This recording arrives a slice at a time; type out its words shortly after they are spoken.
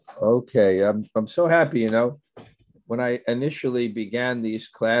Okay, I'm so happy, when I initially began these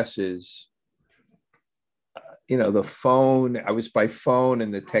classes, the phone, I was by phone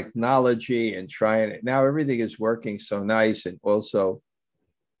and the technology and trying it. Now everything is working so nice, and also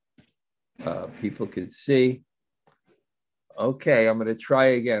people could see. Okay, I'm going to try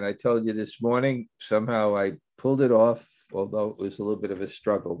again. I told you this morning, somehow I pulled it off, although it was a little bit of a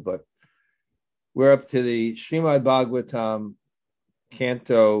struggle, but we're up to the Srimad Bhagavatam,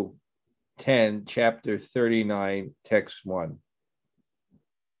 Canto 10, Chapter 39, Text 1.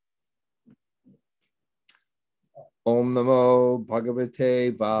 Om Namo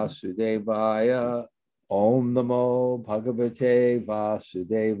Bhagavate Vasudevaya. Om Namo Bhagavate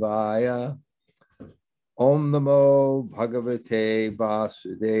Vasudevaya. Om Namo Bhagavate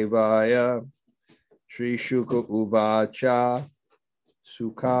Vasudevaya. Sri Shuka Uvacha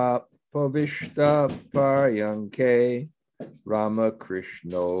Sukha Pavishta Paryanke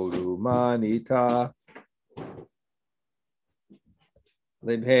Ramakrishno Rumanita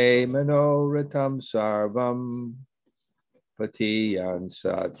Libhe Manoratam Sarvam Patiyan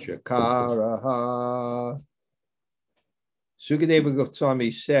Satchakaraha. Sukadeva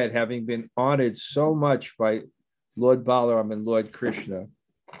Goswami said, having been honored so much by Lord Balaram and Lord Krishna,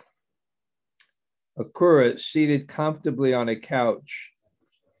 Akrura, seated comfortably on a couch,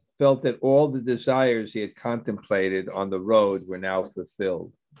 felt that all the desires he had contemplated on the road were now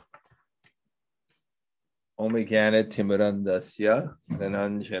fulfilled. Omigana Timurandasya,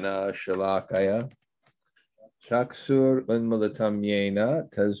 Dhananjana Shalakaya, Chaksur Unmulatam Yena,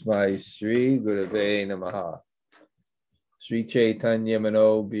 Tasmai Sri Gurave Namaha. Sri Chaitanya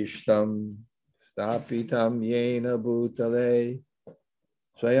Mano Bhishtam, Stapitam Yena Bhutale,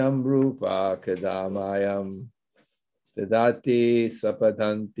 Swayam Rupa Kadamayam, Dadati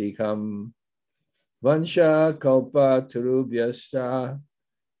Sapadantikam, Vansha Kalpa Turubhyascha,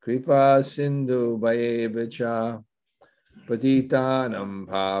 Kripa Sindhu Bhayevacha, Patitanam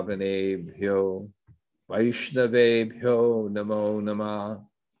Pavanebhyo, Vaishnavebhyo Namo Namah.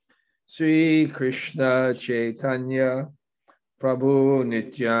 Sri Krishna Chaitanya Prabhu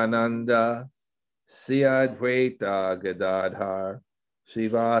Nityananda, Sri Advaita Gadadhar,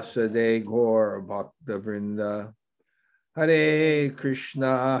 Srivasade Gaur Bhakta Vrinda, Hare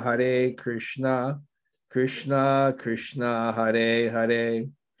Krishna, Krishna Krishna, Hare Hare,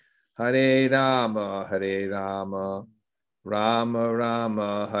 Hare Rama, Rama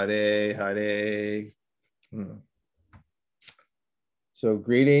Rama, Hare Hare. So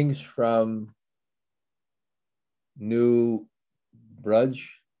greetings from New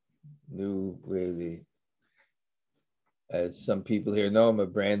Brudge, as some people here know, I'm a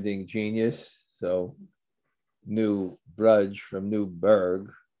branding genius. So New Brudge from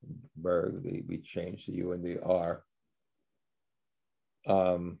Newburgh, we changed the U and the R.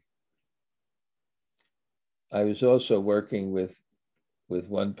 I was also working with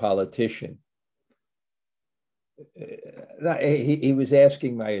one politician. He was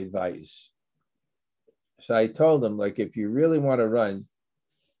asking my advice. So I told him, like, if you really want to run,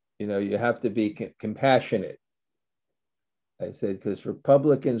 you have to be compassionate. I said, because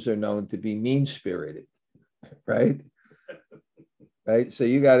Republicans are known to be mean-spirited, right? Right. So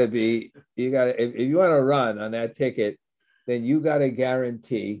if you want to run on that ticket, then you got to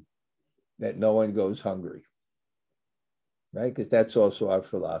guarantee that no one goes hungry, right? Because that's also our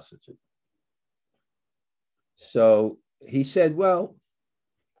philosophy. So he said, well,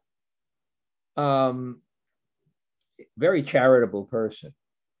 very charitable person.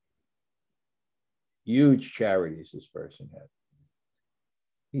 Huge charities this person had.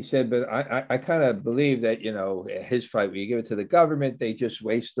 He said, but I kind of believe that, his fight, when you give it to the government, they just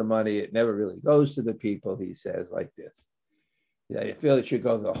waste the money. It never really goes to the people, he says, like this. Yeah, I feel it should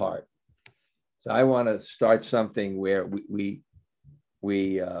go to the heart. So I want to start something where we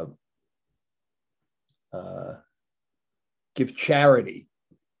give charity.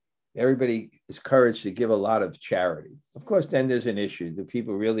 Everybody is encouraged to give a lot of charity. Of course, then there's an issue. Do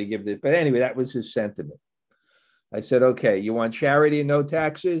people really give it? But anyway, that was his sentiment. I said, okay, you want charity and no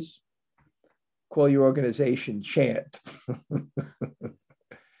taxes? Call your organization Chant.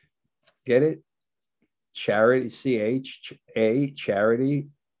 Get it? Charity, CHA, charity,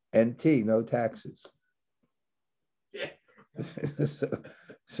 NT, no taxes.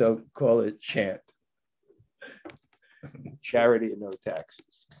 So call it Chant. Charity and no taxes.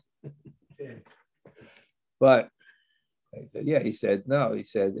 But I said, yeah, he said, no. He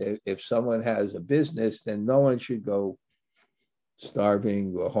said, if someone has a business, then no one should go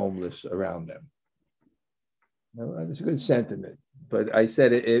starving or homeless around them. Well, that's a good sentiment. But I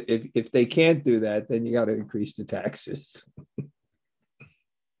said, if they can't do that, then you got to increase the taxes.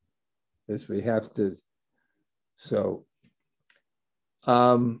 As we have to. So,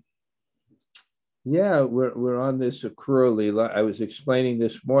 yeah, we're on this accrually. I was explaining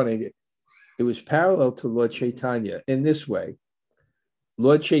this morning. It was parallel to Lord Chaitanya in this way.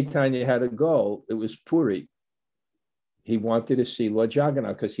 Lord Chaitanya had a goal. It was Puri. He wanted to see Lord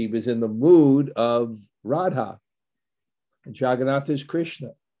Jagannath because he was in the mood of Radha. And Jagannath is Krishna.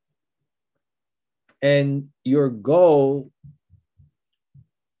 And your goal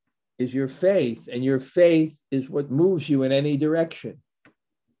is your faith, and your faith is what moves you in any direction.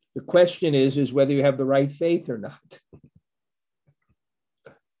 The question is whether you have the right faith or not.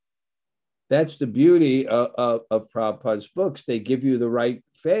 That's the beauty of Prabhupada's books. They give you the right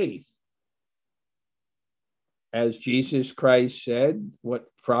faith. As Jesus Christ said, what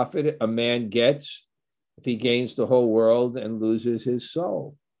profit a man gets if he gains the whole world and loses his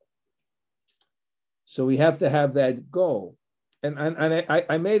soul? So we have to have that goal. And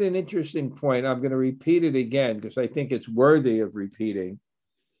I made an interesting point. I'm going to repeat it again because I think it's worthy of repeating,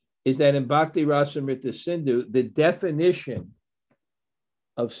 is that in Bhakti Rasamrita Sindhu, the definition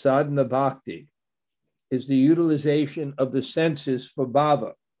of sadhana bhakti is the utilization of the senses for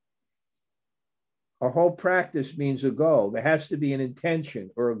bhava. Our whole practice means a goal. There has to be an intention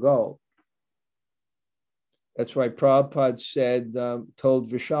or a goal. That's why Prabhupada said,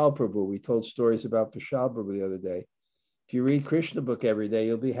 told Vishal Prabhu, we told stories about Vishal Prabhu the other day. If you read Krishna book every day,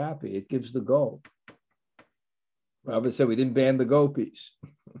 you'll be happy. It gives the goal. Prabhupada said, we didn't ban the gopis.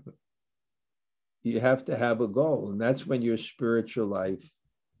 You have to have a goal, and that's when your spiritual life,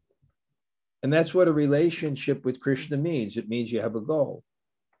 and that's what a relationship with Krishna means. It means you have a goal,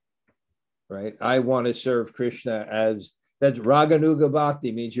 right? I want to serve Krishna that's Raganuga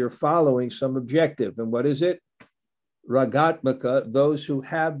Bhakti, means you're following some objective. And what is it? Ragatmaka, those who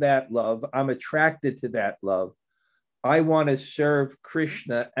have that love, I'm attracted to that love. I want to serve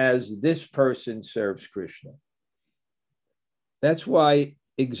Krishna as this person serves Krishna. That's why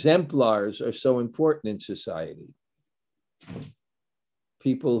exemplars are so important in society.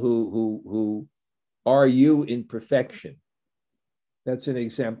 People who are you in perfection. That's an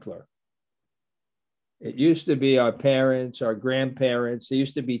exemplar. It used to be our parents, our grandparents. There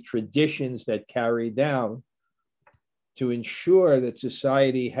used to be traditions that carried down to ensure that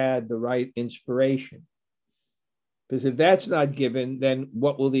society had the right inspiration. Because if that's not given, then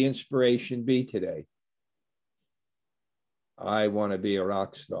what will the inspiration be today? I want to be a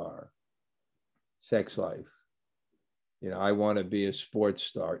rock star. Sex life. I want to be a sports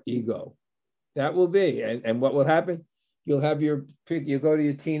star. Ego. That will be. And what will happen? You'll have you go to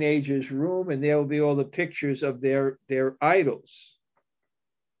your teenager's room and there will be all the pictures of their idols.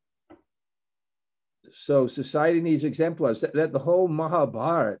 So society needs exemplars. That the whole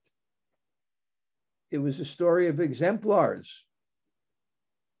Mahabharata, it was a story of exemplars.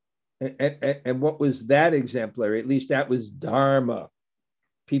 And what was that exemplary? At least that was Dharma.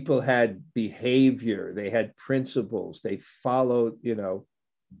 People had behavior. They had principles. They followed, they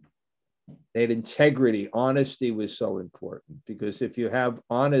had integrity. Honesty was so important because if you have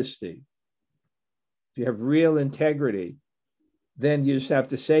honesty, if you have real integrity, then you just have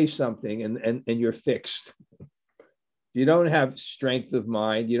to say something and you're fixed. If you don't have strength of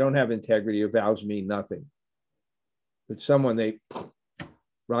mind, you don't have integrity, your vows mean nothing. But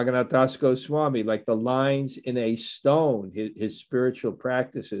Raghunath Das Goswami, like the lines in a stone, his spiritual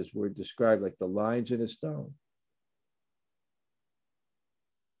practices were described like the lines in a stone.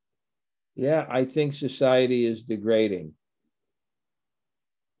 Yeah, I think society is degrading.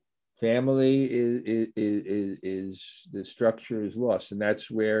 Family is the structure is lost, and that's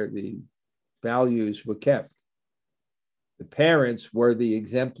where the values were kept. The parents were the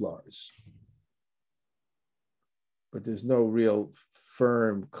exemplars, but there's no real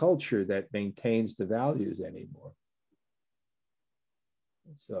firm culture that maintains the values anymore.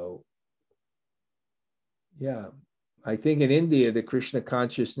 So, yeah, I think in India, the Krishna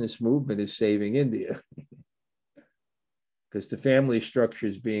consciousness movement is saving India because the family structure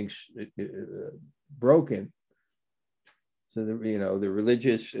is being broken. So the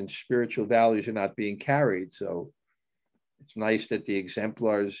religious and spiritual values are not being carried. So it's nice that the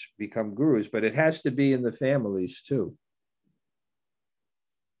exemplars become gurus, but it has to be in the families too.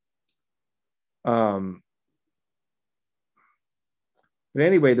 But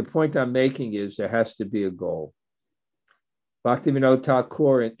anyway, the point I'm making is there has to be a goal. Bhaktivinoda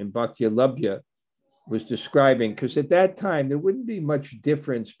Thakur in Bhakti Labhya was describing, because at that time there wouldn't be much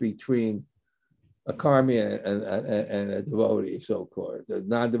difference between a karmi and a devotee, so-called, the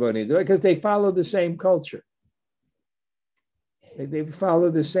non-devotee, because they follow the same culture. They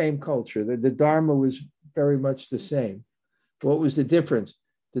follow the same culture. The Dharma was very much the same. What was the difference?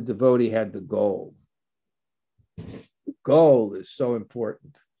 the devotee had the goal. The goal is so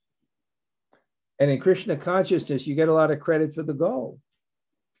important. And in Krishna consciousness, you get a lot of credit for the goal.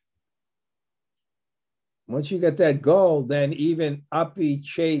 Once you get that goal, then even api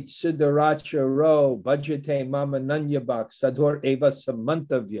chet siddharacha ro bhajate mama nanyabak sadhor eva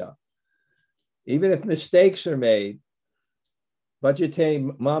samantavya. Even if mistakes are made,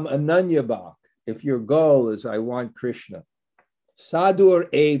 bhajate mam ananyabak, if your goal is I want Krishna,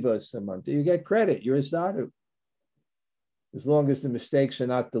 sadhur eva samanta, you get credit, you're a sadhu. As long as the mistakes are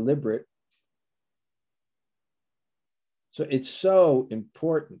not deliberate. So it's so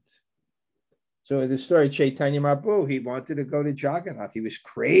important. So in the story, Chaitanya Mahaprabhu, he wanted to go to Jagannath. He was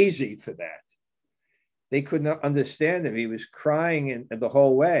crazy for that. They could not understand him. He was crying the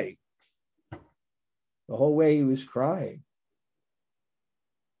whole way. The whole way he was crying.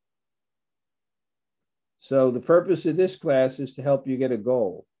 So the purpose of this class is to help you get a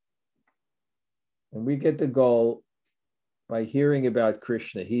goal. And we get the goal by hearing about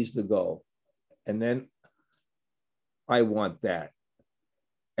Krishna. He's the goal. And then I want that.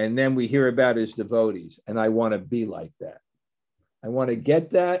 And then we hear about his devotees, and I want to be like that. I want to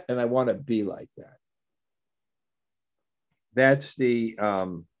get that, and I want to be like that. That's the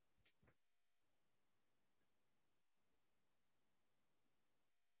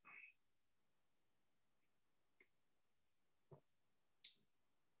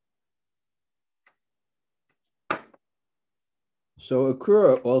so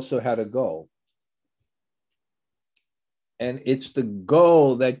Akrura also had a goal. And it's the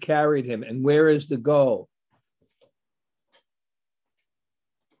goal that carried him. And where is the goal?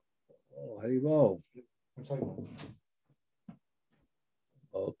 Oh, how do you go?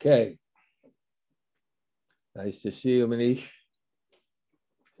 Okay. Nice to see you, Manish.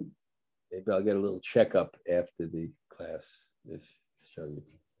 Maybe I'll get a little checkup after the class. Just show you.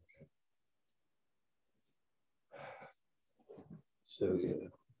 So, yeah.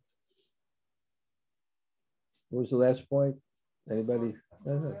 What was the last point? Anybody?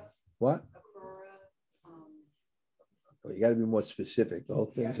 What? Oh, you got to be more specific. The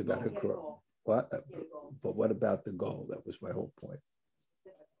whole thing's about Akrura. What? But what about the goal? That was my whole point.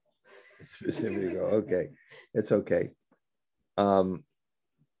 Specific goal. Okay, it's okay. Okay,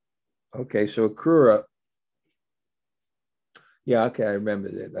 so Akrura. Yeah, okay, I remember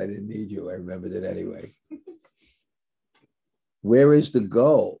that. I didn't need you. I remembered it anyway. Where is the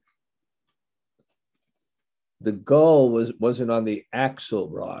goal? The goal wasn't on the axle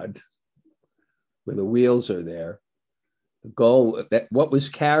rod where the wheels are there. The goal, that what was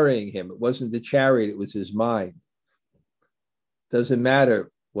carrying him, it wasn't the chariot, it was his mind. Doesn't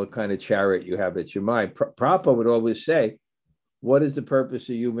matter what kind of chariot you have, it's your mind. Prabhupada would always say, what is the purpose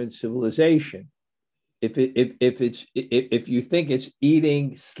of human civilization? If you think it's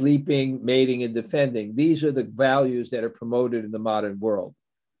eating, sleeping, mating, and defending, these are the values that are promoted in the modern world.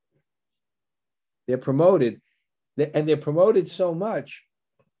 They're promoted. And they're promoted so much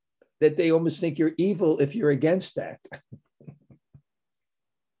that they almost think you're evil if you're against that.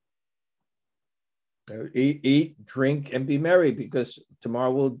 Eat, drink, and be merry because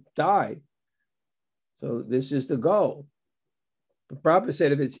tomorrow we'll die. So this is the goal. But Prabhupada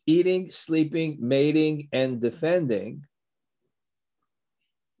said if it's eating, sleeping, mating, and defending,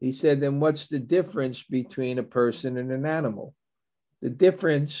 he said, then what's the difference between a person and an animal? The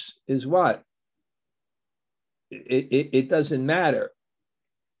difference is what? It doesn't matter.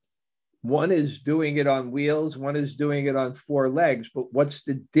 One is doing it on wheels, one is doing it on four legs, but what's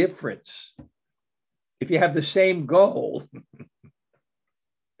the difference? If you have the same goal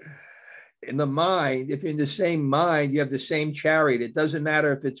in the mind, if you're in the same mind, you have the same chariot. It doesn't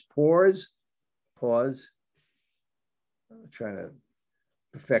matter if it's pause. I'm trying to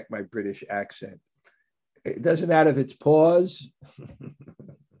perfect my British accent. It doesn't matter if it's pause.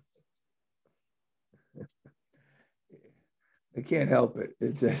 I can't help it.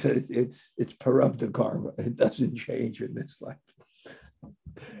 It's parabdha karma. It doesn't change in this life.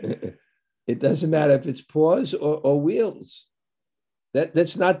 It doesn't matter if it's pause or wheels.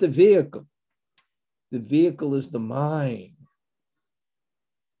 That's not the vehicle. The vehicle is the mind.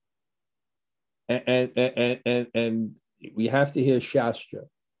 And we have to hear Shastra.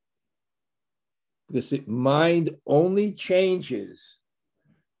 Because the mind only changes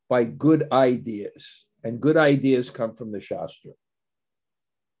by good ideas. And good ideas come from the Shastra.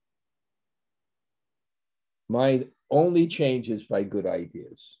 Mind only changes by good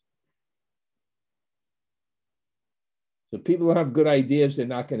ideas. So people who have good ideas, they're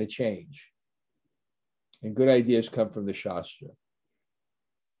not going to change. And good ideas come from the Shastra.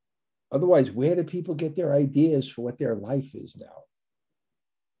 Otherwise, where do people get their ideas for what their life is now?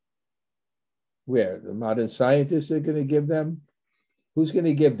 Where? The modern scientists are going to give them? Who's going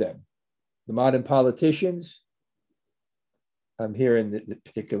to give them? The modern politicians? I'm here in the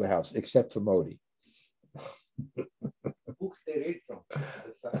particular house, except for Modi. Books they read from.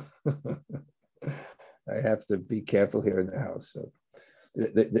 I have to be careful here in the house. So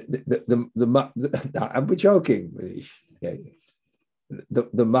I'm joking.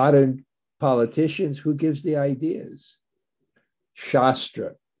 The modern politicians, who gives the ideas?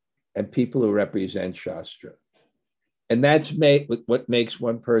 Shastra and people who represent Shastra. And that's what makes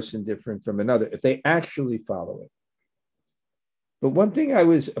one person different from another, if they actually follow it. But one thing I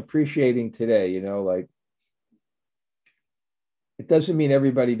was appreciating today, like, it doesn't mean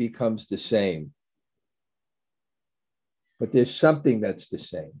everybody becomes the same, but there's something that's the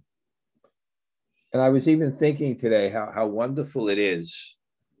same. And I was even thinking today how wonderful it is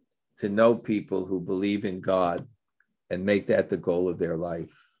to know people who believe in God and make that the goal of their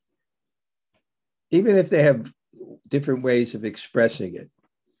life. Even if they have different ways of expressing it.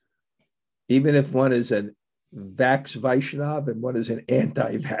 Even if one is an Vax Vaishnav and one is an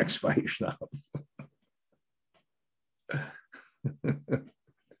anti-Vax Vaishnav.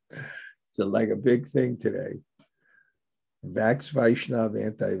 It's like a big thing today. Vax Vaishnav,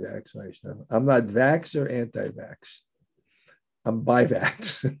 anti-Vax Vaishnav. I'm not Vax or anti-Vax. I'm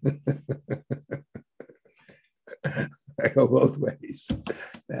bi-Vax. I go both ways.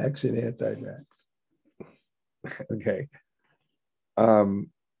 Vax and anti-Vax. Okay.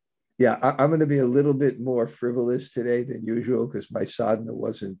 Yeah, I'm going to be a little bit more frivolous today than usual because my sadhana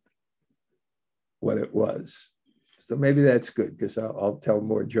wasn't what it was. So maybe that's good because I'll tell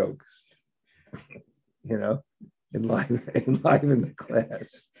more jokes, enliven the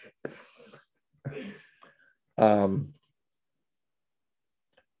class.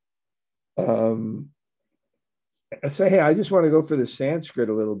 So hey, I just want to go for the Sanskrit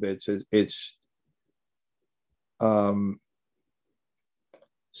a little bit. So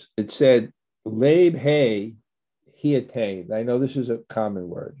it said, Leib Hay, he attained. I know this is a common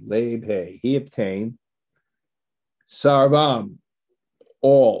word. Leib Hay, he obtained. Sarvam,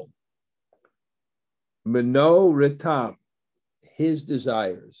 all. Mano Ritam, his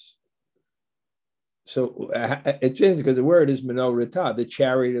desires. So it's interesting because the word is Mano Rita, the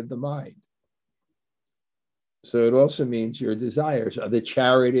chariot of the mind. So it also means your desires are the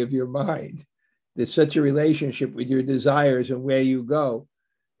charity of your mind. There's such a relationship with your desires and where you go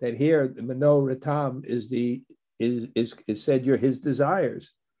that here the Mano Ritam is said you're his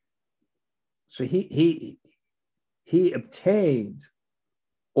desires. So he obtained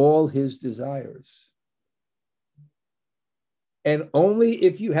all his desires. And only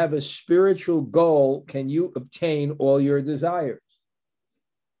if you have a spiritual goal can you obtain all your desires.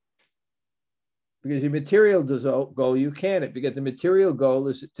 Because your material goal, you can't, because the material goal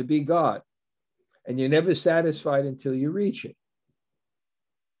is to be God. And you're never satisfied until you reach it.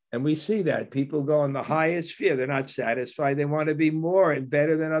 And we see that people go on the highest sphere. They're not satisfied. They want to be more and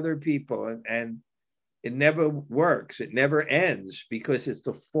better than other people. And it never works. It never ends because it's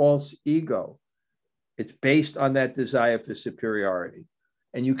the false ego. It's based on that desire for superiority.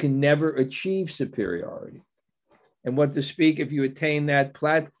 And you can never achieve superiority. And what to speak, if you attain that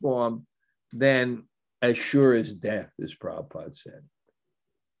platform, then as sure as death, as Prabhupada said.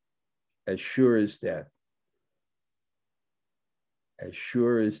 As sure as death. As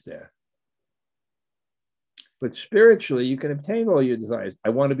sure as death. But spiritually, you can obtain all your desires. I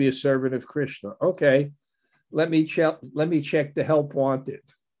want to be a servant of Krishna. Okay, let me check the help wanted.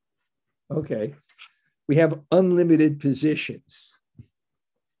 Okay, we have unlimited positions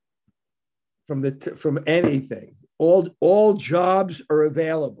from anything. All jobs are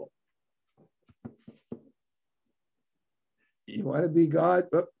available. You want to be God?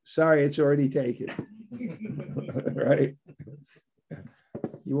 Oh, sorry, it's already taken. Right?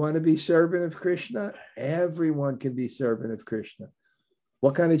 You want to be servant of Krishna? Everyone can be servant of Krishna.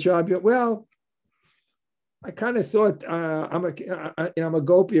 What kind of job you? Well, I kind of thought I'm a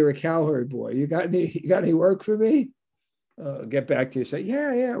gopi or a cowherd boy. You got any work for me? Get back to you. Say,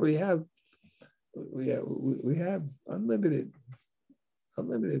 yeah, we have unlimited.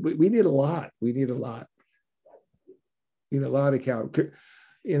 We need a lot. We need a lot. A lot of cow.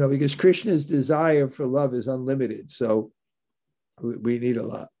 Because Krishna's desire for love is unlimited. So we need a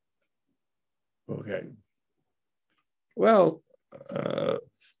lot. Okay. Well,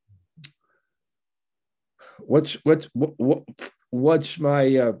 what do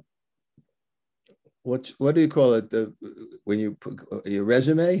you call it? When you put your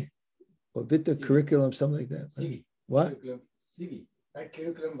resume or Vita curriculum, something like that. CV. What? CV. Like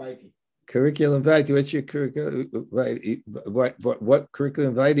curriculum vitae. Curriculum vitae. What's your curriculum? Right. What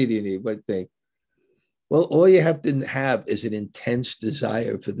curriculum vitae do you need? What thing? Well, all you have to have is an intense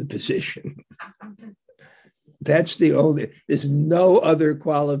desire for the position. That's the only, there's no other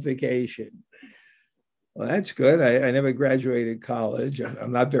qualification. Well, that's good. I never graduated college.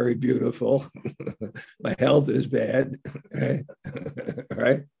 I'm not very beautiful. My health is bad. Right?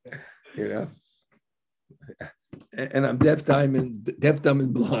 Right? You know, and I'm deaf, dumb,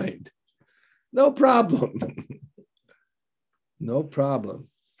 and blind. No problem. No problem.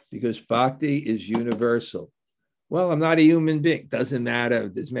 Because bhakti is universal. Well, I'm not a human being. Doesn't matter.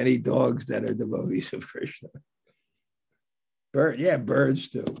 There's many dogs that are devotees of Krishna. Birds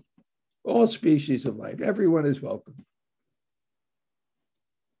too. All species of life. Everyone is welcome.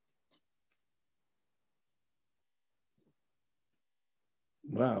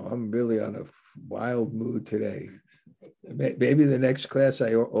 Wow, I'm really on a wild mood today. Maybe the next class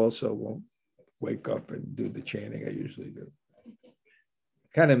I also won't wake up and do the chanting I usually do.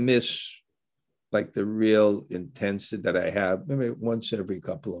 Kind of miss like the real intensity that I have, maybe once every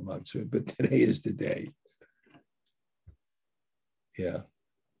couple of months, but today is the day. Yeah,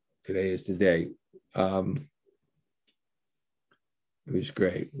 today is the day. It was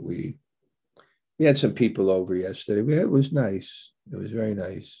great. We had some people over yesterday. It was nice. It was very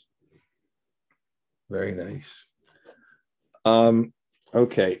nice. Very nice.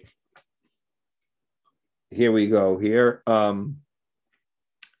 Okay. Here we go. Here.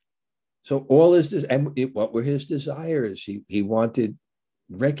 So all his, and what were his desires? He wanted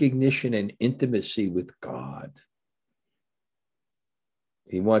recognition and intimacy with God.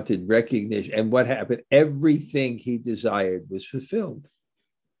 He wanted recognition. And what happened? Everything he desired was fulfilled.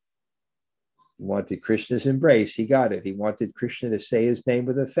 He wanted Krishna's embrace. He got it. He wanted Krishna to say his name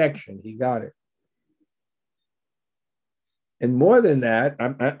with affection. He got it. And more than that,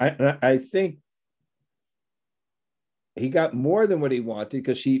 I think he got more than what he wanted,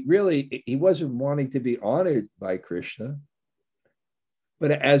 because he wasn't wanting to be honored by Krishna,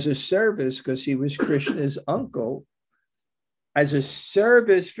 but as a service, because he was Krishna's uncle, as a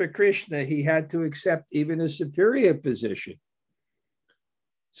service for Krishna, he had to accept even a superior position.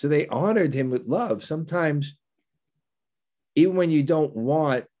 So they honored him with love. Sometimes, even when you don't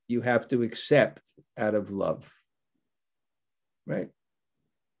want, you have to accept out of love, right?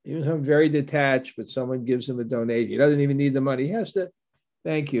 Even if I'm very detached, but someone gives him a donation, he doesn't even need the money. He has to,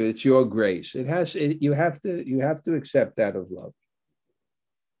 thank you. It's your grace. You have to accept that of love,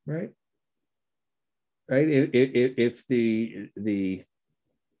 right? Right. If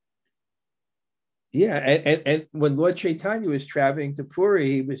and when Lord Chaitanya was traveling to Puri,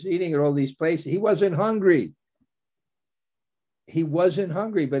 he was eating at all these places. He wasn't hungry. He wasn't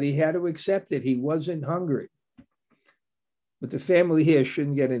hungry, but he had to accept it. He wasn't hungry. But the family here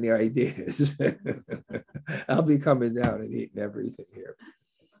shouldn't get any ideas. I'll be coming down and eating everything here.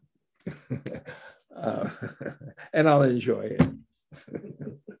 And I'll enjoy it.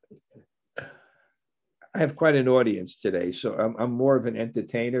 I have quite an audience today, so I'm more of an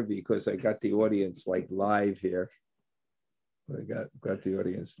entertainer because I got the audience like live here. I got the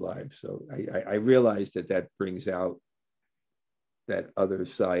audience live. So I realized that brings out that other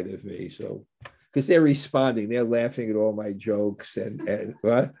side of me. So, because they're responding, they're laughing at all my jokes and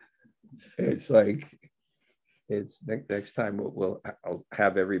what? It's like, it's next time I'll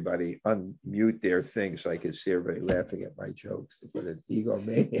have everybody unmute their thing so I can see everybody laughing at my jokes. What an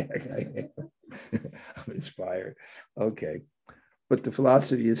egomaniac I am. I'm inspired. Okay. But the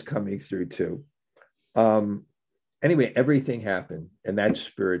philosophy is coming through too. Anyway, everything happened, and that's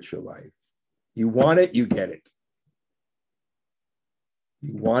spiritual life. You want it, you get it.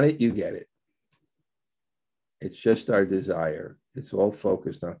 You want it, you get it. It's just our desire. It's all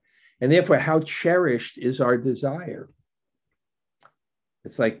focused on. And therefore, how cherished is our desire?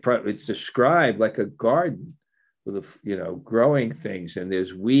 It's like, it's described like a garden with, growing things, and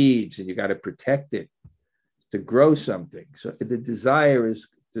there's weeds, and you got to protect it to grow something. So the desire is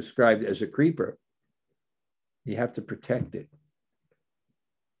described as a creeper. You have to protect it.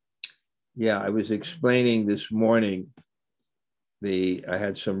 Yeah, I was explaining this morning, I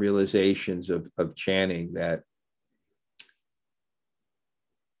had some realizations of chanting, that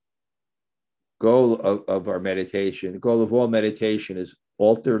goal of our meditation, the goal of all meditation is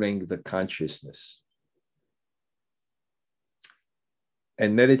altering the consciousness.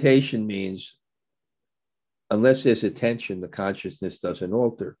 And meditation means, unless there's attention, the consciousness doesn't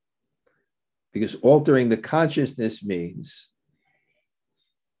alter. Because altering the consciousness means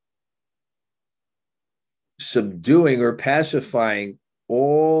subduing or pacifying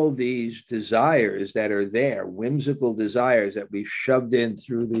all these desires that are there, whimsical desires that we've shoved in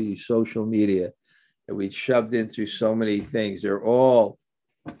through the social media, that we've shoved in through so many things. They're all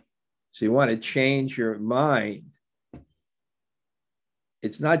So you want to change your mind.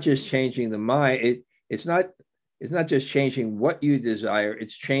 It's not just changing the mind. It's not just changing what you desire.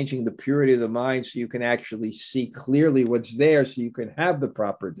 It's changing the purity of the mind so you can actually see clearly what's there so you can have the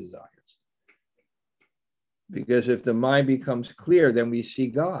proper desires. Because if the mind becomes clear, then we see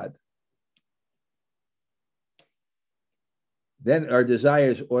God. Then our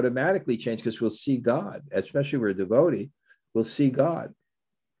desires automatically change because we'll see God, especially if we're a devotee, we'll see God.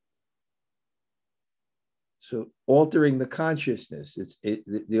 So altering the consciousness,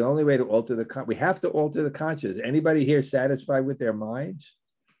 the only way to alter we have to alter the consciousness. Anybody here satisfied with their minds?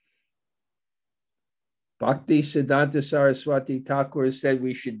 Bhakti Siddhanta Saraswati Thakur said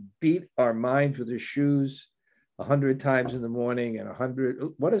we should beat our minds with our shoes 100 times in the morning and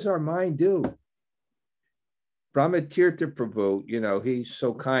 100. What does our mind do? Brahmatirtha Prabhu, he's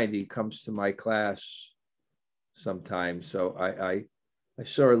so kind. He comes to my class sometimes. So I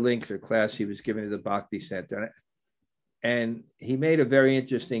saw a link for a class he was giving to the Bhakti Center. And he made a very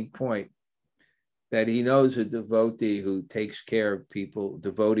interesting point that he knows a devotee who takes care of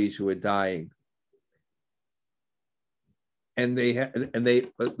devotees who are dying. And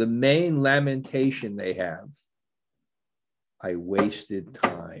the main lamentation they have, I wasted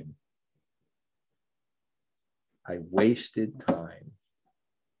time. I wasted time.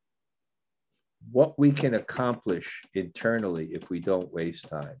 What we can accomplish internally if we don't waste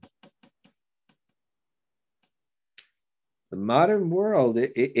time. The modern world,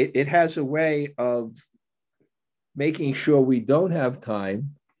 it has a way of making sure we don't have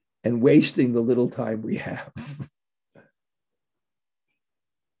time and wasting the little time we have.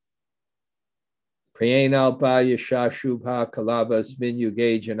 Prayenalpa yasha shubha kalabas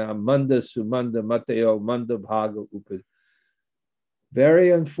minyugajana manda sumanda mateo manda bhaga upad. Very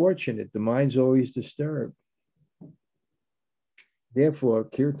unfortunate. The mind's always disturbed. Therefore,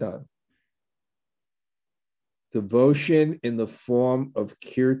 kirtan. Devotion in the form of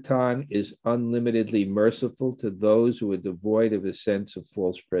kirtan is unlimitedly merciful to those who are devoid of a sense of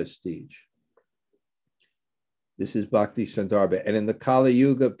false prestige. This is Bhakti Sandarbha. And in the Kali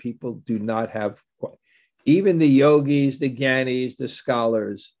Yuga, people do not have, even the yogis, the gyanis, the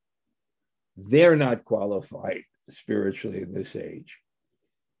scholars, they're not qualified spiritually in this age.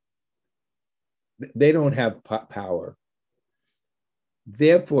 They don't have power.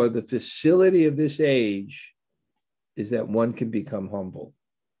 Therefore, the facility of this age is that one can become humble.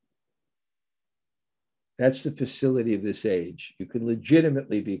 That's the facility of this age. You can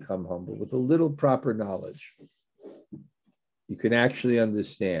legitimately become humble with a little proper knowledge. You can actually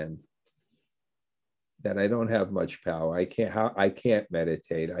understand that I don't have much power. I can't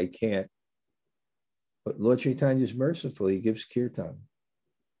meditate. I can't. But Lord Chaitanya is merciful. He gives kirtan.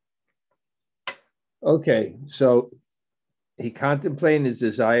 Okay, so he contemplated his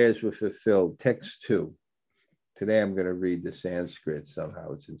desires were fulfilled. Text 2. Today I'm going to read the Sanskrit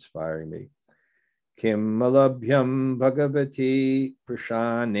somehow. It's inspiring me. Kim malabhyam bhagavati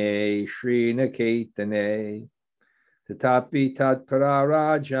prashane shri naketane tatapi tat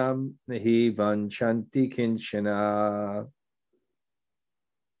pararajam nahi vanchanti kinchana.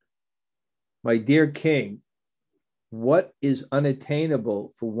 My dear king, what is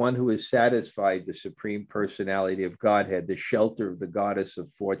unattainable for one who is satisfied the Supreme Personality of Godhead, the shelter of the goddess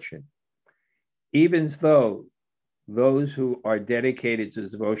of fortune? Even though those who are dedicated to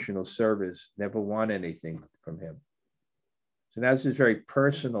devotional service never want anything from him. So now this is very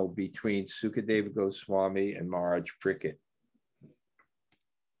personal between Sukadeva Goswami and Maharaj Prickett.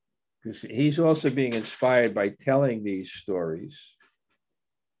 Because he's also being inspired by telling these stories.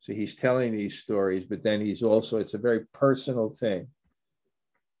 So he's telling these stories, but then it's a very personal thing.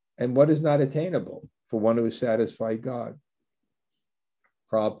 And what is not attainable for one who has satisfied God?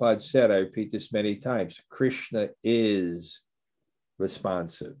 Prabhupada said, I repeat this many times, Krishna is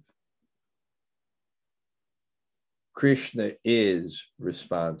responsive. Krishna is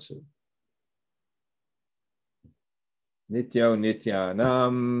responsive. Nityo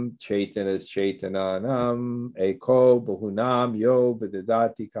nityanam, chaitanas chaitananam, eko bahunam yo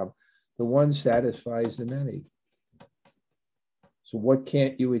vidadati kam. The one satisfies the many. So what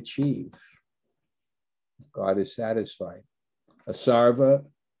can't you achieve? God is satisfied. Akama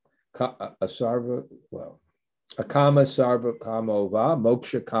sarva kamova,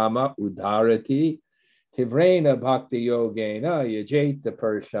 moksha kama udarati, tivrena bhakti yogena yajeta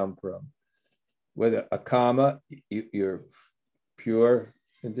pershampram. Whether akama, you're pure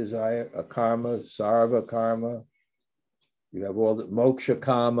in desire, akarma, sarva karma, you have all the moksha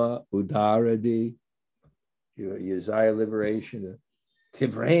kama, udarati, you desire liberation,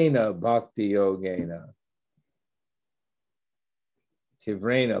 tivrena bhakti yogena.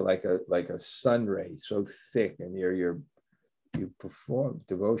 Tivrena, like a sun ray, so thick, and you perform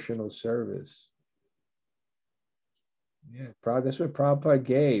devotional service. Yeah, that's what Prabhupada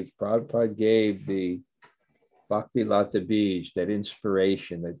gave. Prabhupada gave the Bhakti Lata Bij, that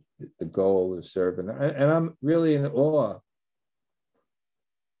inspiration, that the goal is serving. And I'm really in awe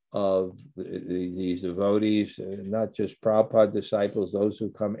of these devotees, not just Prabhupada disciples, those who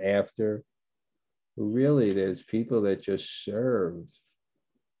come after, who really, there's people that just served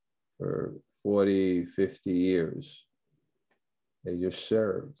for 40, 50 years. They just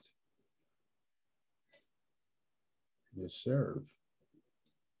served. Just serve.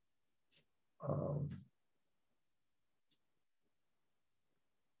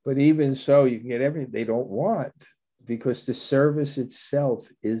 But even so, you can get everything they don't want, because the service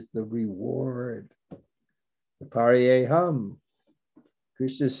itself is the reward. The Pariyeham.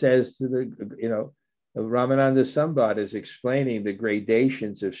 Krishna says to Ramananda Samvad is explaining the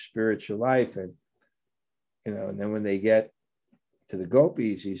gradations of spiritual life. And then when they get to the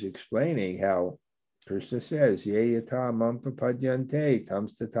gopis, he's explaining how Krishna says, Ye yata mam prapadyante tam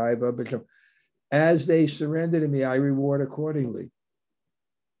stataiva bhajam. As they surrender to me, I reward accordingly.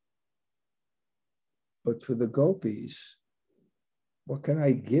 But for the gopis, what can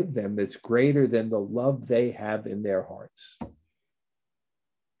I give them that's greater than the love they have in their hearts?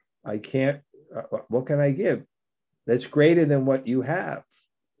 I can't, what can I give that's greater than what you have?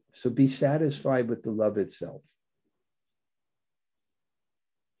 So be satisfied with the love itself.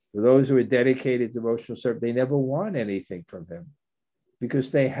 For those who are dedicated devotional service, they never want anything from him, because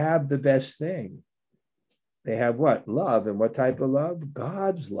they have the best thing. They have what? Love. And what type of love?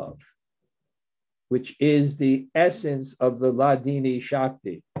 God's love, which is the essence of the Ladini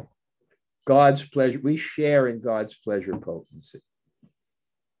Shakti. God's pleasure. We share in God's pleasure potency.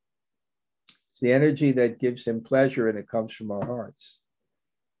 It's the energy that gives him pleasure, and it comes from our hearts.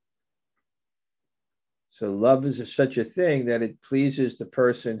 So love is such a thing that it pleases the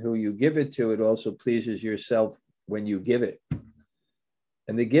person who you give it to. It also pleases yourself when you give it.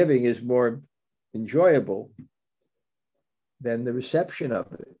 And the giving is more enjoyable than the reception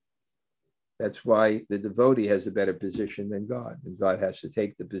of it. That's why the devotee has a better position than God. And God has to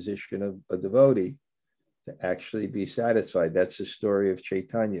take the position of a devotee to actually be satisfied. That's the story of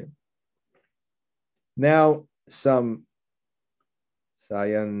Chaitanya. Now, some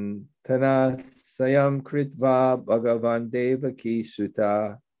Sayantana Sayam Kritva Bhagavan Devaki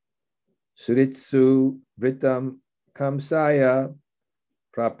Sutta Suritsu Vritam Kamsaya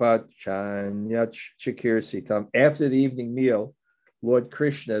Prapachanya Chikirsitam. After the evening meal, Lord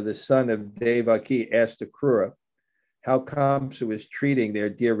Krishna, the son of Devaki, asked Akrura how Kamsa was treating their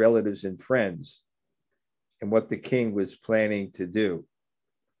dear relatives and friends, and what the king was planning to do.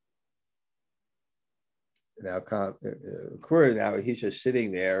 Now, Akrura, now he's just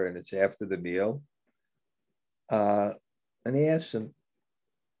sitting there, and it's after the meal. And he asks him,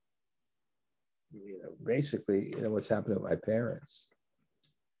 basically, what's happened to my parents?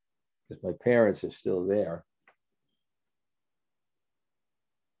 Because my parents are still there.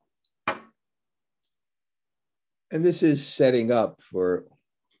 And this is setting up for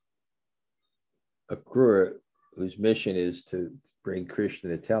Akrura, whose mission is to bring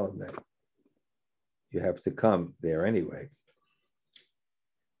Krishna to tell him that you have to come there anyway.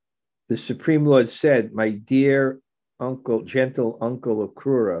 The Supreme Lord said, my dear uncle, gentle uncle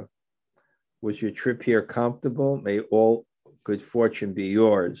Akrura, was your trip here comfortable? May all good fortune be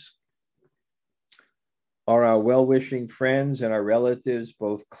yours. Are our well-wishing friends and our relatives,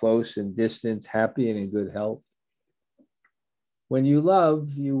 both close and distant, happy and in good health? When you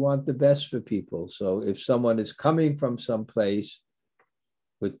love, you want the best for people. So if someone is coming from someplace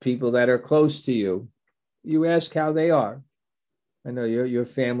with people that are close to you, you ask how they are. I know your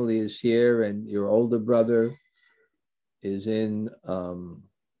family is here, and your older brother is in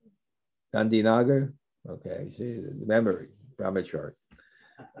Gandhinagar. Okay, see, the memory, Brahmachari.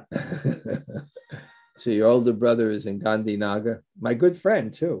 So your older brother is in Gandhinagar. My good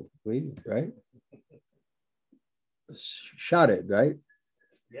friend too, right? Sharad, right?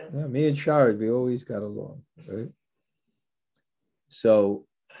 Yes. Yeah, me and Sharad, we always got along, right? So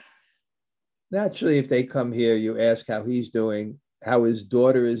naturally, if they come here, you ask how he's doing, how his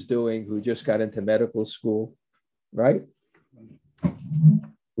daughter is doing, who just got into medical school, right?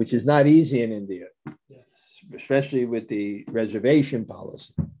 Which is not easy in India, Yes. especially with the reservation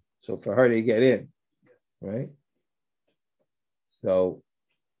policy. So for her to get in, right? So,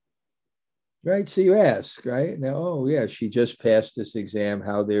 right, so you ask, right? Now, oh yeah, she just passed this exam,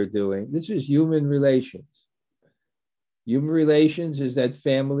 how they're doing. This is human relations. Human relations is that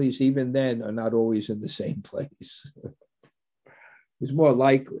families, even then, are not always in the same place. was more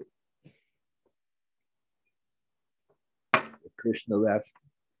likely. Krishna left.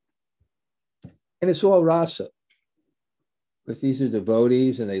 And it's all rasa, because these are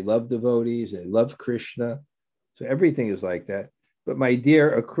devotees and they love devotees and they love Krishna. So everything is like that. But my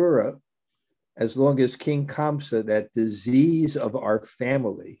dear Akrura, as long as King Kamsa, that disease of our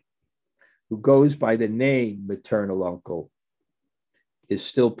family, who goes by the name maternal uncle, is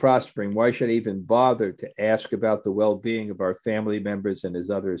still prospering, why should I even bother to ask about the well-being of our family members and his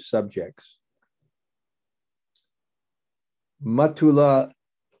other subjects? Matula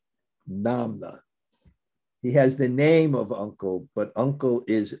Namna. He has the name of uncle, but uncle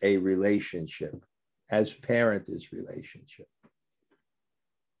is a relationship, as parent is relationship.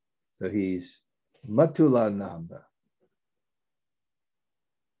 So he's Matula Namna.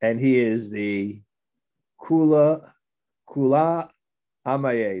 And he is the Kula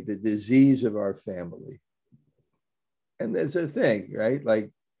Amaye, the disease of our family. And there's a thing, right? Like,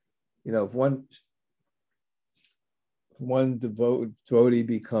 if one devotee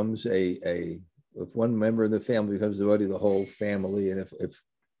becomes if one member of the family becomes devotee, the whole family, and if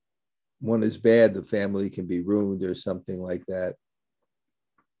one is bad, the family can be ruined or something like that.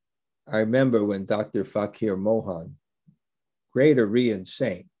 I remember when Dr. Fakir Mohan, great Aryan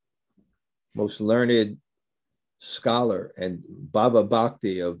saint, most learned scholar and Baba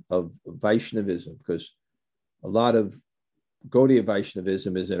Bhakti of Vaishnavism, because a lot of Gaudiya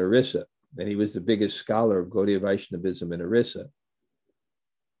Vaishnavism is in Orissa, and he was the biggest scholar of Gaudiya Vaishnavism in Orissa.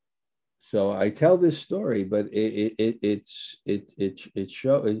 So I tell this story, but it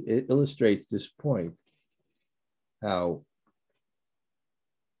illustrates this point, how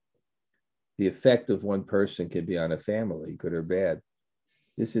the effect of one person can be on a family, good or bad.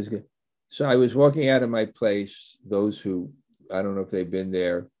 This is good. So I was walking out of my place. Those who, I don't know if they've been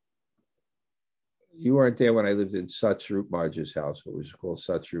there. You weren't there when I lived in Satsrup Marja's house. What was it called?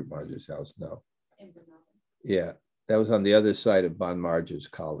 Satsrup Marja's house? No. Yeah, that was on the other side of Ban Marja's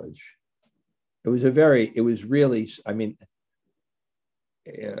college. It was really,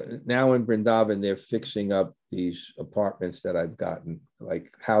 now in Vrindavan, they're fixing up these apartments that I've gotten,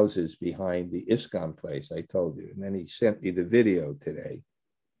 like houses behind the ISKCON place I told you. And then he sent me the video today.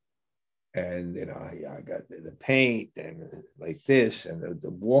 And, I got the paint and like this and the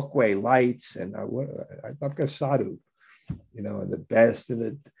walkway lights and I've got sadhu, and the best.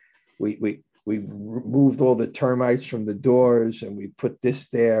 And we removed all the termites from the doors and we put this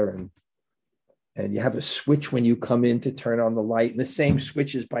there. And you have a switch when you come in to turn on the light, and the same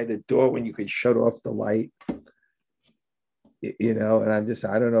switch is by the door when you could shut off the light, and I don't know if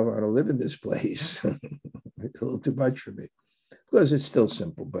I want to live in this place. It's a little too much for me, because it's still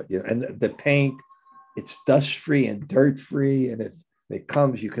simple, but, and the paint, it's dust-free and dirt-free, and if it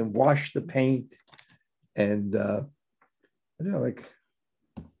comes, you can wash the paint, and,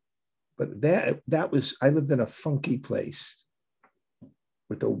 but that was, I lived in a funky place,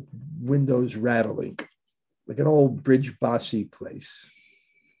 with the windows rattling, like an old Bridge Bossy place.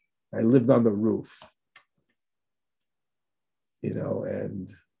 I lived on the roof,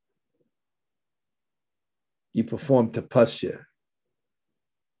 and you perform tapasya.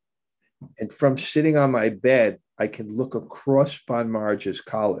 And from sitting on my bed, I can look across Ban Marja's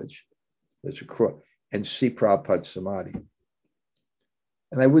college, and see Prabhupada Samadhi.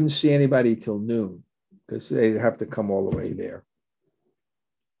 And I wouldn't see anybody till noon, because they'd have to come all the way there.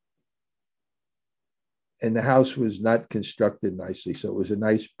 And the house was not constructed nicely, so it was a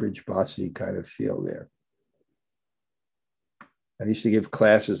nice Bridge Bossy kind of feel there. I used to give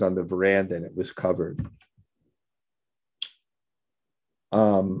classes on the veranda, and it was covered.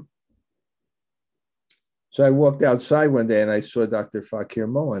 So I walked outside one day, and I saw Dr. Fakir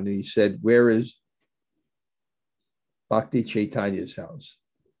Mohan, and he said, "Where is Bhakti Chaitanya's house?"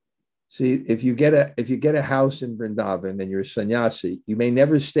 See, if you get a house in Vrindavan and you're a sannyasi, you may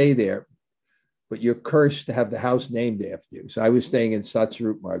never stay there, but you're cursed to have the house named after you. So I was staying in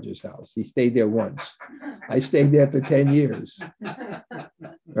Satsrup Marja's house. He stayed there once. I stayed there for 10 years,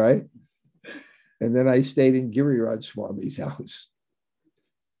 right? And then I stayed in Giriraj Swami's house.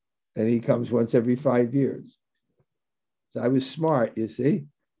 And he comes once every 5 years. So I was smart, you see.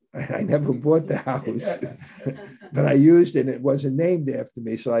 I never bought the house, but I used it, and it wasn't named after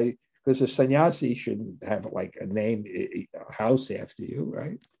me. Because a sannyasi shouldn't have like a house after you,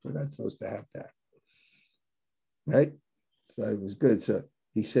 right? We're not supposed to have that. Right? So it was good. So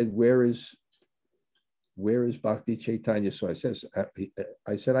he said, where is Bhakti Chaitanya? So I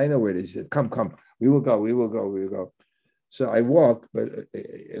said, I know where it is. He said, come, we will go. So I walked, but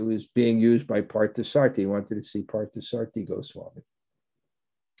it was being used by Parthasarthi. He wanted to see Parthasarthi Goswami.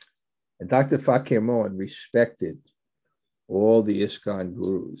 And Dr. Fakir Mohan respected all the ISKCON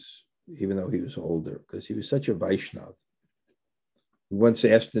gurus, even though he was older, because he was such a Vaishnav. We once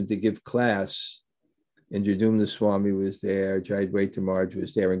asked him to give class, and Jadumna Swami was there, Jayadvaita Maharaj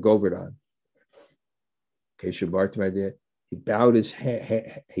was there, and Govardhan. Keshav Bharti there. He bowed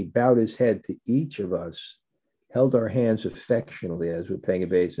his head to each of us, held our hands affectionately as we're paying a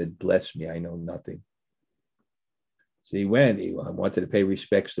bay, said, "Bless me, I know nothing." So he went. He wanted to pay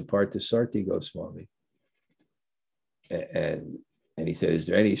respects to Parthasarthi Goswami, and he said, "Is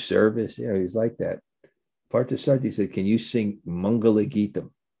there any service?" He was like that. Parthasarthi said, "Can you sing Mangala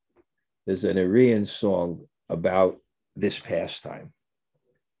Geetam?" There's an Aryan song about this pastime.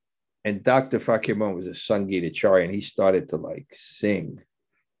 And Dr. Fakir Mohan was a Sangeet Acharya, and he started to sing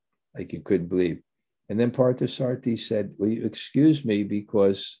like you couldn't believe. And then Parthasarthi said, "Will you excuse me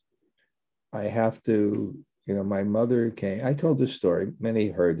because I have to, my mother came." I told this story. Many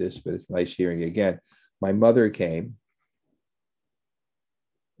heard this, but it's nice hearing it again. My mother came,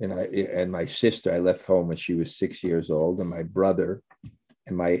 and my sister, I left home when she was 6 years old, and my brother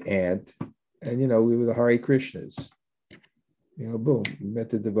and my aunt, and we were the Hare Krishnas. Boom, we met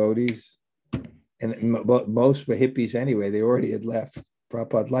the devotees, and most were hippies anyway. They already had left.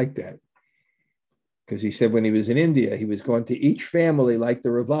 Prabhupada liked that, because he said when he was in India, he was going to each family like the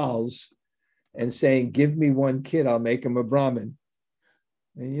Ravals and saying, "Give me one kid, I'll make him a Brahmin."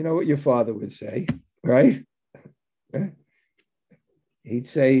 And you know what your father would say, right? He'd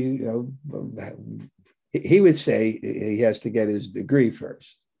say, he would say he has to get his degree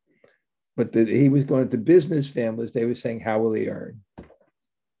first. But he was going to business families. They were saying, "How will he earn?"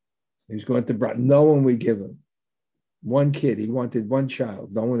 He was going to, no one would give him. One kid, he wanted one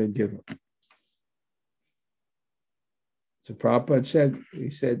child. No one would give him. So Prabhupada said,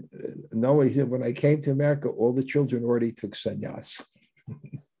 no, he said, when I came to America, all the children already took sannyas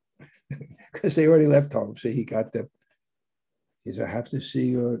because they already left home. So he got them. He said, "I have to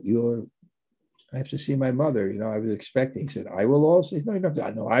see I have to see my mother." I was expecting. He said, "I will also." He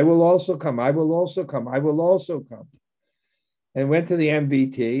said, "No, I will also come. I will also come. I will also come." And went to the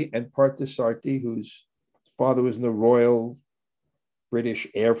MVT, and Parthasarthi, whose father was in the Royal British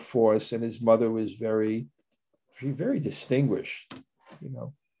Air Force, and his mother was very, very distinguished.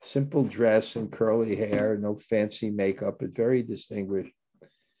 Simple dress and curly hair, no fancy makeup, but very distinguished.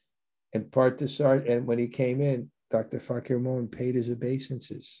 And Parthasarthi, and when he came in, Dr. Fakir Mohan paid his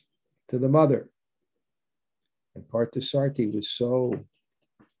obeisances to the mother. And Parthasarthi was so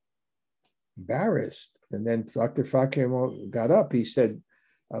embarrassed. And then Dr. Fakir Mohan got up. He said,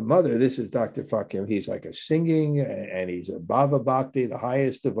 "Mother, this is Dr. Fakir. He's like a singing, and he's a Bhava Bhakti, the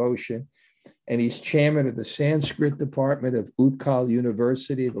highest devotion. And he's chairman of the Sanskrit department of Utkal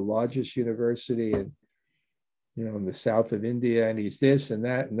University, the largest university in the south of India. And he's this and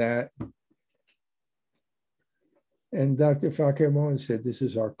that and that." And Dr. Fakir Mohan said, "This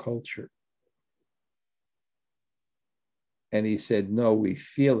is our culture." And he said, "No, we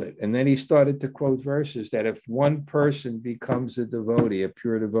feel it." And then he started to quote verses that if one person becomes a devotee, a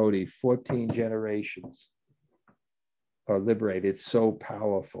pure devotee, 14 generations are liberated. It's so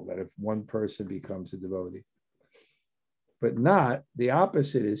powerful that if one person becomes a devotee. But not, the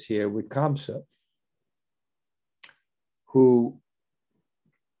opposite is here with Kamsa, who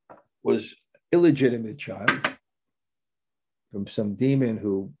was illegitimate child from some demon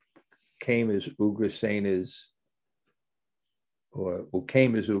who came as Ugrasena's, or who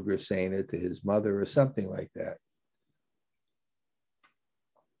came as Ugrasena to his mother or something like that.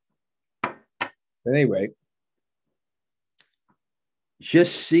 But anyway,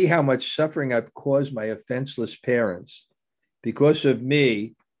 just see how much suffering I've caused my offenseless parents. Because of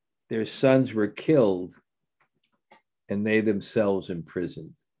me, their sons were killed and they themselves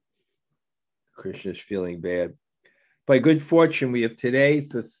imprisoned. Krishna is feeling bad. By good fortune, we have today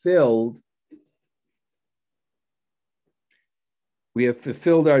fulfilled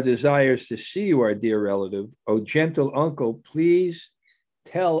our desires to see you, our dear relative. O gentle uncle, please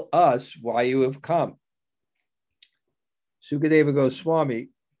tell us why you have come. Sukadeva Goswami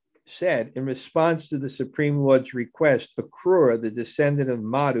said, in response to the Supreme Lord's request, Akrura, the descendant of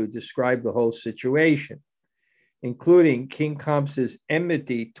Madhu, described the whole situation, including King Kamsa's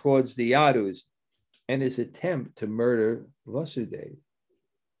enmity towards the Yadus and his attempt to murder Vasudeva.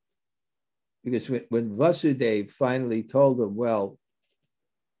 Because when Vasudeva finally told him,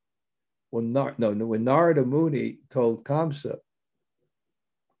 when Narada Muni told Kamsa,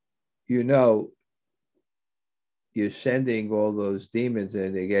 you're sending all those demons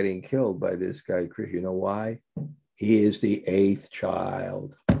and they're getting killed by this guy, Krishna. You know why? He is the 8th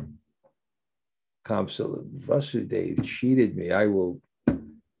child. Kamsa, Vasudeva cheated me. I will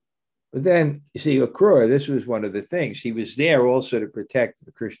But then, you see, Akrura, this was one of the things. He was there also to protect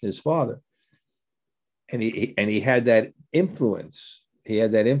Krishna's father. And he had that influence. He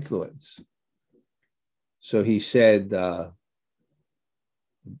had that influence. So he said,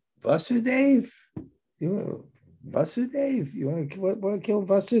 Vasudev, Vasudev, you want to kill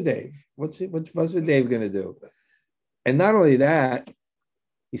Vasudev? What's Vasudev going to do? And not only that,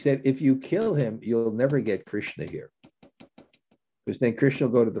 he said, if you kill him, you'll never get Krishna here. Because then Krishna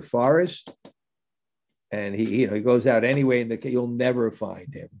will go to the forest and he goes out anyway, and you'll never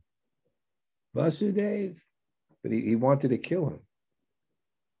find him. Vasudev, but he wanted to kill him.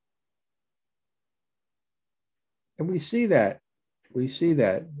 And we see that.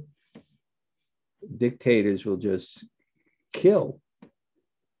 Dictators will just kill.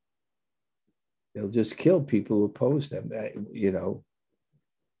 They'll just kill people who oppose them.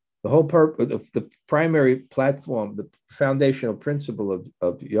 The whole purpose, the primary platform, the foundational principle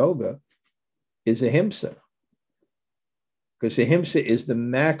of yoga is ahimsa. Because ahimsa is the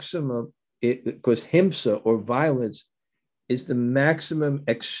maximum, because himsa or violence is the maximum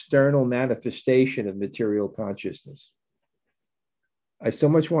external manifestation of material consciousness. I so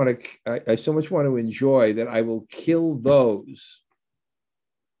much want to enjoy that I will kill those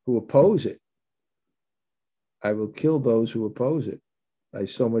who oppose it. I will kill those who oppose it. I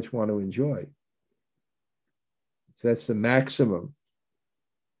so much want to enjoy. So that's the maximum.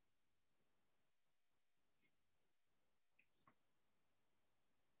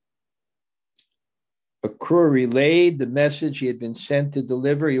 Akrura relayed the message he had been sent to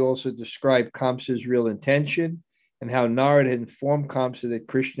deliver. He also described Kamsa's real intention and how Narada had informed Kamsa that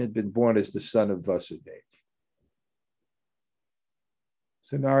Krishna had been born as the son of Vasudeva.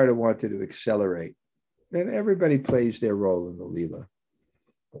 So Narada wanted to accelerate. And everybody plays their role in the Leela.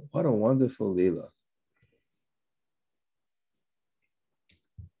 But what a wonderful Leela.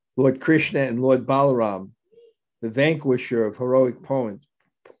 Lord Krishna and Lord Balaram, the vanquisher of heroic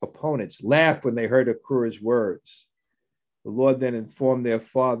opponents, laughed when they heard Akrura's words. The Lord then informed their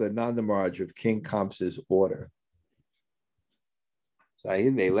father, Nanda Maharaj, of King Kamsa's order. So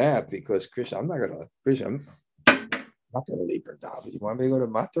they laughed because I'm not going to leave Vrindavan. You want me to go to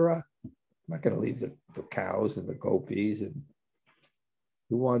Mathura? I'm not going to leave the cows and the gopis. And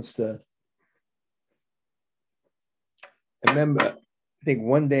who wants to? I remember, I think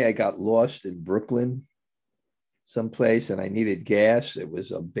one day I got lost in Brooklyn someplace and I needed gas. It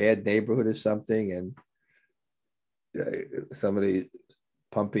was a bad neighborhood or something. And somebody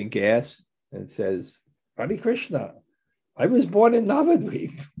pumping gas and says, Hare Krishna, I was born in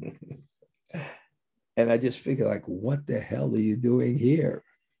Navadvip. And I just figured, like, what the hell are you doing here?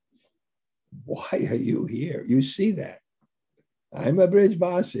 Why are you here? You see that. I'm a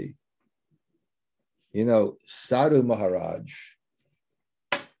Brijbasi. Sadhu Maharaj,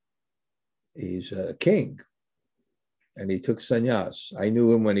 he's a king. And he took sannyas. I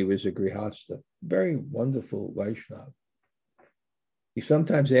knew him when he was a grihasta. Very wonderful Vaishnava. He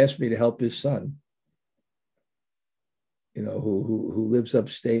sometimes asked me to help his son, who lives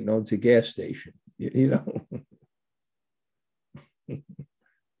upstate and owns a gas station. Lives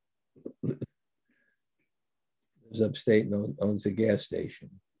upstate and owns a gas station.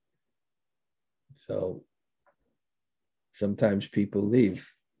 So sometimes people leave.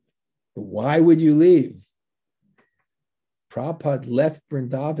 But why would you leave? Prabhupada left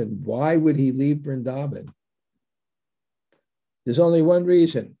Vrindavan. Why would he leave Vrindavan? There's only one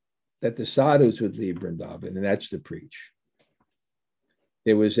reason that the sadhus would leave Vrindavan, and that's to preach.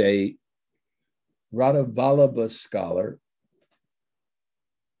 There was a Radha Vallabha scholar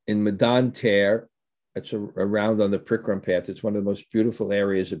in Madan Ter. It's around on the Prikram path. It's one of the most beautiful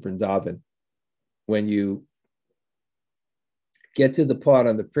areas of Vrindavan. When you get to the part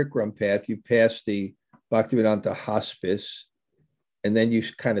on the Prikram path, you pass the Bhaktivedanta hospice, and then you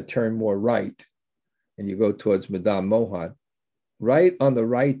kind of turn more right, and you go towards Madan Mohan. Right on the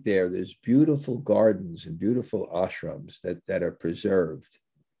right there's beautiful gardens and beautiful ashrams that are preserved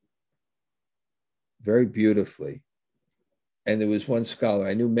very beautifully. And there was one scholar,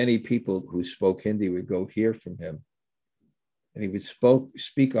 I knew many people who spoke Hindi would go hear from him. And he would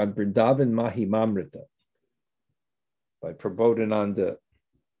speak on Vrindavan Mahimamrita by Prabodhananda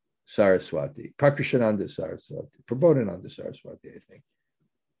Saraswati, Prakrishananda Saraswati, Prabodhananda Saraswati, I think,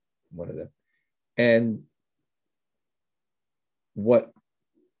 one of them. And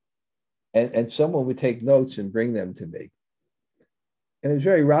someone would take notes and bring them to me. And it was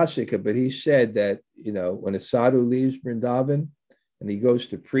very rasika, but he said that, when a sadhu leaves Vrindavan and he goes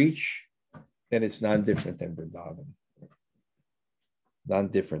to preach, then it's non-different than Vrindavan.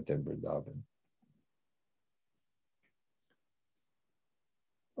 Non-different than Vrindavan.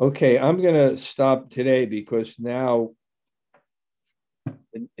 Okay, I'm going to stop today because now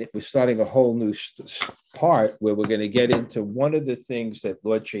we're starting a whole new part where we're going to get into one of the things that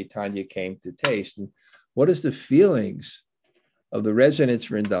Lord Chaitanya came to taste. And what is the feelings of the residents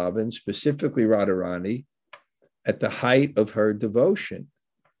of Vrindavan, specifically Radharani, at the height of her devotion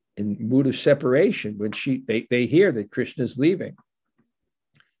in mood of separation when they hear that Krishna is leaving.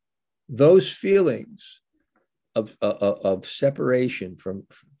 Those feelings of separation from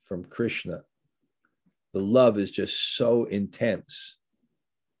Krishna, the love is just so intense.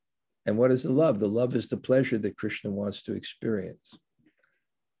 And what is the love? The love is the pleasure that Krishna wants to experience.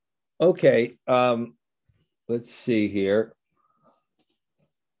 Okay, let's see here.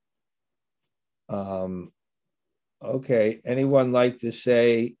 Okay, anyone like to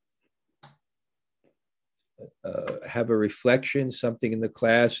say, have a reflection, something in the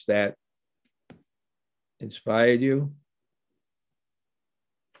class that inspired you?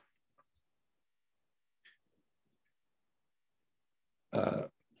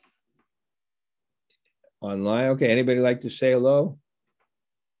 Online, okay, anybody like to say hello?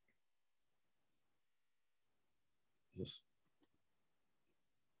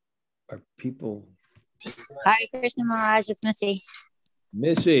 Are people? Hare Krishna Maharaj, it's Missy.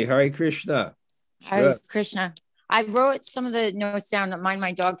 Missy, Hare Krishna. Hare Krishna. I wrote some of the notes down. Don't mind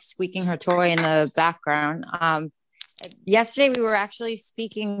my dog squeaking her toy in the background. Yesterday we were actually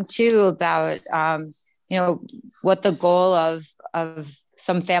speaking too about what the goal of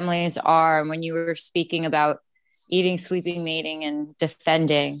some families are, and when you were speaking about eating, sleeping, mating, and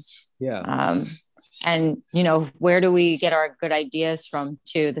defending. Yeah. And where do we get our good ideas from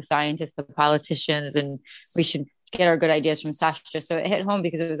too? The scientists, the politicians, and we should get our good ideas from Sasha. So it hit home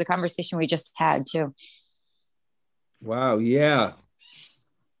because it was a conversation we just had too. Wow. Yeah.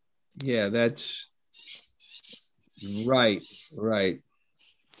 Yeah, that's right. Right.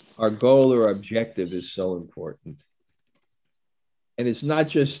 Our goal or objective is so important. And it's not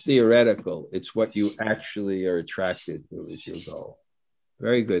just theoretical, it's what you actually are attracted to is your goal.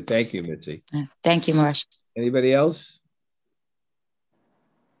 Very good. Thank you, Mitzi. Thank you, Maharaj. Anybody else?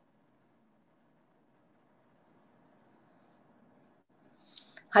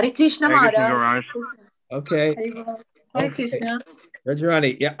 Hare Krishna Maharaj. Okay. Hare Krishna.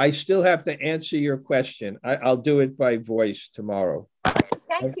 Rajrani, yeah, I still have to answer your question. I'll do it by voice tomorrow.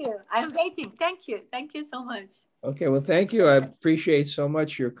 Thank you. I'm waiting. Thank you. Thank you so much. Okay, well, thank you. I appreciate so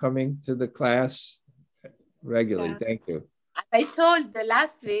much your coming to the class regularly. Yeah. Thank you. I told the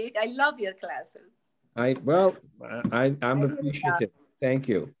last week, I love your classes. I'm appreciative. Thank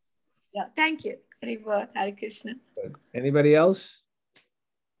you. Yeah, thank you. Hare Krishna. Anybody else?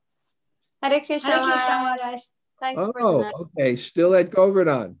 Hare Krishna Maharaj. Thanks for tonight. Okay. Still at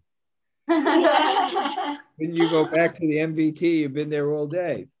Govardhan. When you go back to the MVT, you've been there all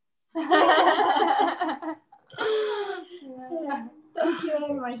day. Thank you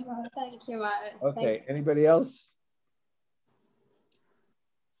very much, Maharaj. Thank you, Maharaj. Okay. Anybody else?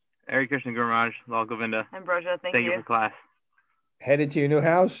 Hare Krishna Guru Maharaj, Lal Govinda. Ambrosia, thank you. Thank you for class. Headed to your new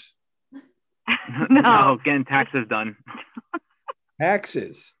house? No, getting taxes done.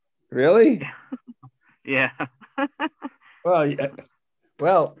 Taxes? Really? Yeah. Well,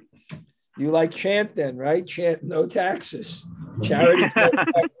 you like chant then, right? Chant no taxes. Charity no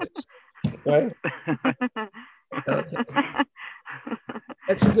taxes. Right?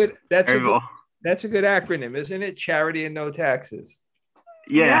 That's a good acronym, isn't it? Charity and no taxes.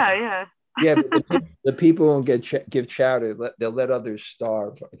 Yeah. Yeah, but the people won't give charity. They'll let others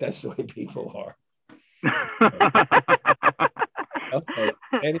starve. That's the way people are. Okay.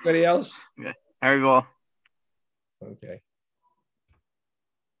 Anybody else? Yeah. Very well. Okay.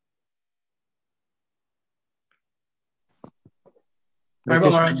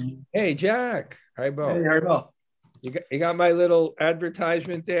 Hey, Jack. Hi, Bo. Hey, Haribo. You got my little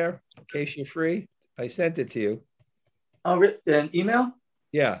advertisement there in case you're free? I sent it to you. Oh, an email?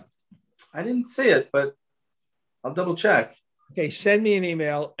 Yeah. I didn't see it, but I'll double check. Okay, send me an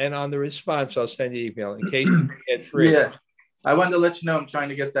email, and on the response, I'll send you an email in case you get free. Yeah. I wanted to let you know I'm trying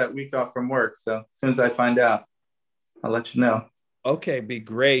to get that week off from work. So as soon as I find out, I'll let you know. Okay, be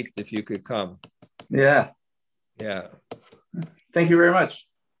great if you could come. Yeah. Yeah. Thank you very much.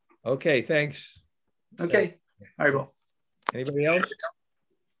 Okay, thanks. Okay. All right, well. Anybody else?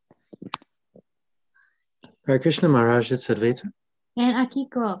 Hare Krishna Maharaj, it's Advaita. And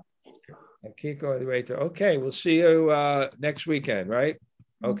Akiko. Akiko Advaita. Okay, we'll see you next weekend, right?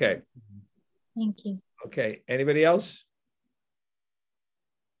 Okay. Thank you. Okay, anybody else?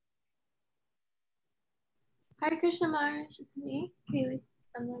 Hare Krishna Maharaj, it's me, Kaylee.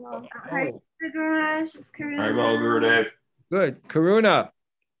 Oh. Hare Krishna Maharaj, it's Karuna. Hi, Gurudev. Good. Karuna.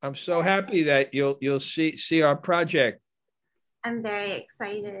 I'm so happy that you'll see our project. I'm very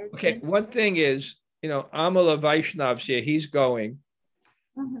excited. Okay, one thing is, Amala Vaishnav's here. He's going.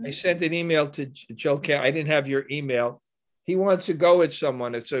 Mhm. I sent an email to Joe Kelly. I didn't have your email. He wants to go with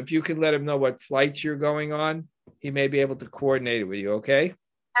someone. So if you could let him know what flights you're going on, he may be able to coordinate it with you, okay?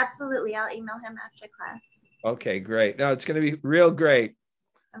 Absolutely. I'll email him after class. Okay, great. No, it's going to be real great.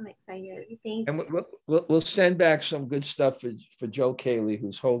 I'm excited. Thank And you. we'll send back some good stuff for Joe Cayley,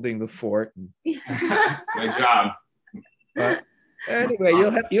 who's holding the fort. Good job. Anyway,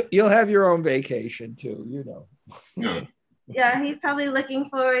 you'll have your own vacation too, Yeah. Yeah, he's probably looking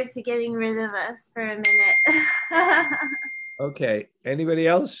forward to getting rid of us for a minute. Okay. Anybody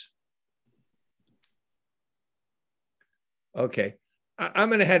else? Okay. I'm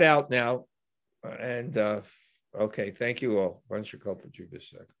going to head out now. And okay, thank you all. Why don't you call for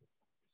Jubis?